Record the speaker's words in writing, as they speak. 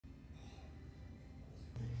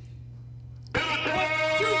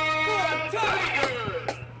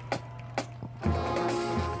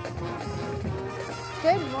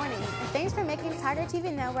Tiger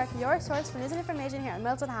TV Network, your source for news and information here at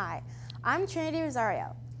Middleton High. I'm Trinity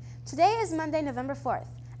Rosario. Today is Monday, November 4th,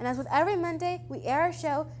 and as with every Monday, we air our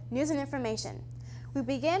show, News and Information. We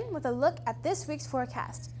begin with a look at this week's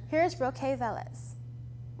forecast. Here's Roque Velez.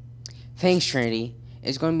 Thanks, Trinity.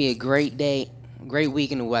 It's going to be a great day, great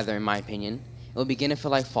week in the weather, in my opinion. It will begin to feel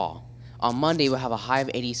like fall. On Monday, we'll have a high of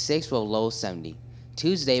 86 with a low of 70.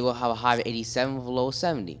 Tuesday, we'll have a high of 87 with a low of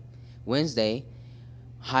 70. Wednesday,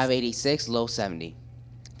 high of 86, low 70.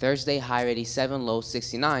 Thursday, high of 87, low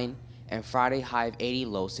 69. And Friday, high of 80,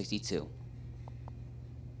 low 62.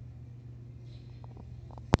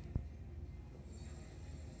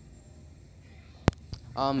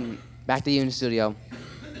 Back to you in the studio.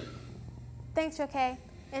 Thanks, Roque.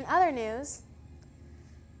 In other news,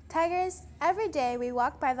 Tigers, every day we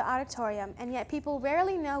walk by the auditorium, and yet people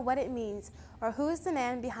rarely know what it means or who is the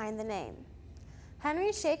man behind the name.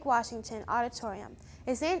 Henry Shake Washington Auditorium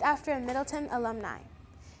is named after a Middleton alumni.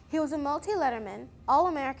 He was a multi-letterman,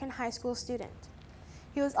 All-American high school student.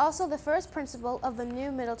 He was also the first principal of the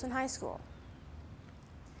new Middleton High School.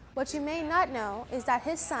 What you may not know is that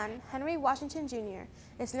his son, Henry Washington Jr.,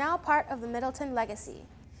 is now part of the Middleton legacy.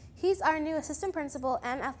 He's our new assistant principal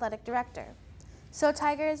and athletic director. So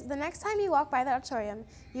Tigers, the next time you walk by the auditorium,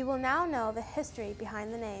 you will now know the history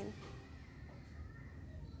behind the name.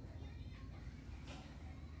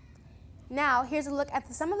 Now, here's a look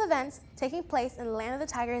at some of the events taking place in the land of the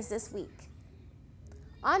Tigers this week.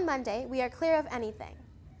 On Monday, we are clear of anything.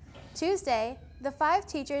 Tuesday, the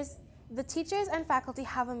teachers and faculty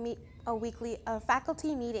have a weekly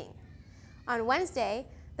faculty meeting. On Wednesday,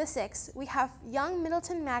 the 6th, we have Young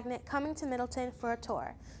Middleton Magnet coming to Middleton for a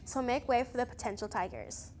tour, so make way for the potential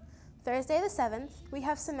Tigers. Thursday, the 7th, we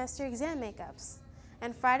have semester exam makeups.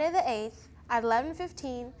 And Friday, the 8th, at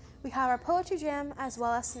 11:15, we have our poetry jam as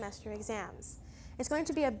well as semester exams. It's going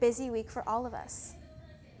to be a busy week for all of us.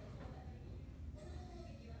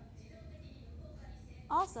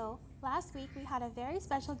 Also, last week we had a very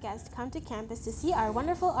special guest come to campus to see our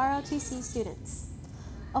wonderful ROTC students.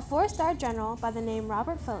 A 4-star general by the name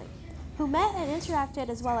Robert Philly, who met and interacted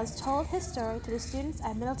as well as told his story to the students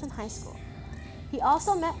at Middleton High School. He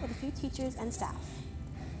also met with a few teachers and staff.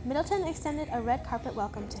 Middleton extended a red carpet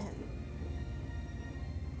welcome to him.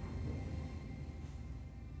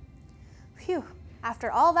 Phew, after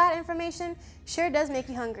all that information, sure does make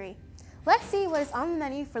you hungry. Let's see what is on the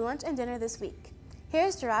menu for lunch and dinner this week.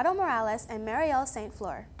 Here's Gerardo Morales and Marielle St.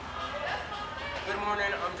 Fleur. Good morning,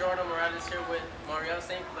 I'm Gerardo Morales here with Marielle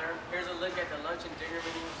St. Fleur. Here's a look at the lunch and dinner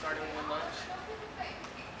menu starting with lunch.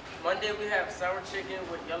 Monday we have sour chicken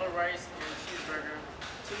with yellow rice and cheeseburger.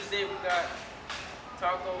 Tuesday we got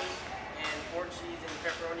tacos and pork cheese and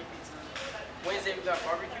pepperoni pizza. Wednesday we got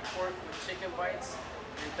barbecue pork with chicken bites.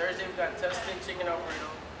 And Thursday we got Tuscan chicken Alfredo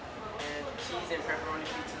and cheese and pepperoni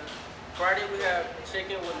pizza. Friday we have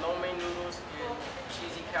chicken with lo mein noodles and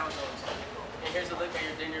cheesy calzones. And here's a look at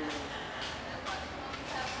your dinner menu.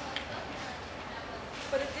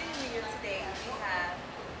 For the dinner menu today, we have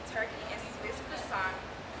turkey and Swiss croissant.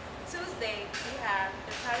 Tuesday, we have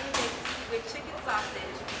Italian baked with chicken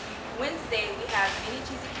sausage. Wednesday, we have mini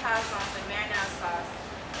cheesy calzones and marinara sauce.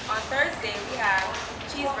 On Thursday, we have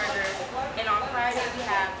cheeseburgers. And on Friday, we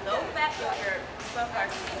have low-fat yogurt, sunflower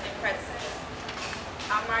seeds, and pretzels.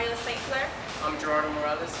 I'm Mario St. Clair. I'm Gerardo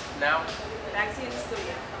Morales. Now, back to you in the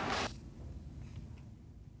studio.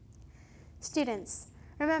 Students,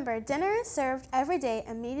 remember, dinner is served every day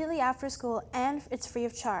immediately after school and it's free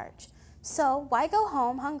of charge. So why go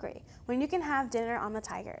home hungry when you can have dinner on the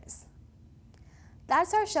Tigers?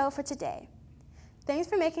 That's our show for today. Thanks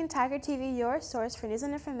for making Tiger TV your source for news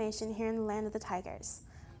and information here in the land of the Tigers.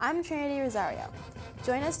 I'm Trinity Rosario.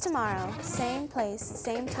 Join us tomorrow, same place,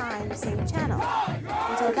 same time, same channel.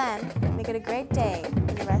 Until then, make it a great day and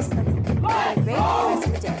the rest of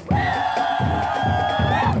the day.